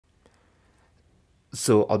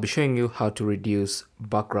So I'll be showing you how to reduce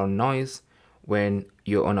background noise when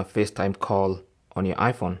you're on a FaceTime call on your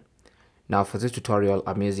iPhone. Now for this tutorial,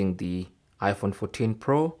 I'm using the iPhone 14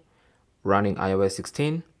 Pro running iOS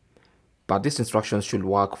 16, but these instructions should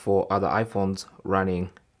work for other iPhones running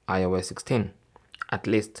iOS 16, at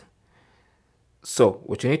least. So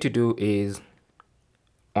what you need to do is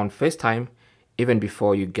on FaceTime, even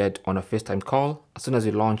before you get on a FaceTime call, as soon as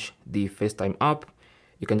you launch the FaceTime app,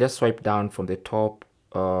 you can just swipe down from the top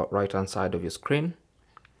right hand side of your screen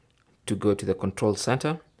to go to the control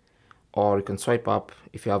center, or you can swipe up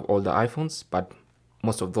if you have older iPhones, but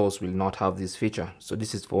most of those will not have this feature. So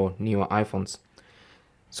this is for newer iPhones.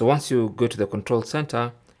 So once you go to the control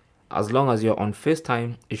center, as long as you're on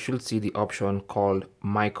FaceTime, you should see the option called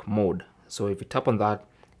mic mode. So if you tap on that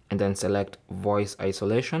and then select voice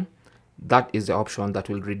isolation, that is the option that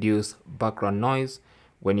will reduce background noise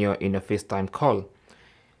when you're in a FaceTime call.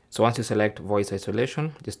 So once you select voice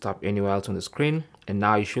isolation, just tap anywhere else on the screen, and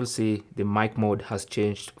now you should see the mic mode has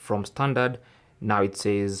changed from standard. Now it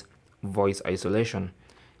says voice isolation.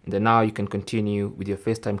 And then now you can continue with your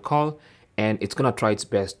FaceTime call, and it's gonna try its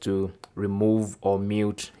best to remove or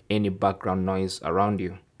mute any background noise around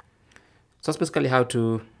you. So that's basically how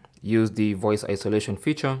to use the voice isolation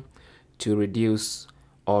feature to reduce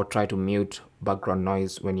or try to mute background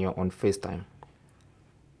noise when you're on FaceTime.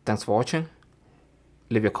 Thanks for watching.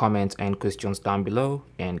 Leave your comments and questions down below,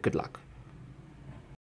 and good luck.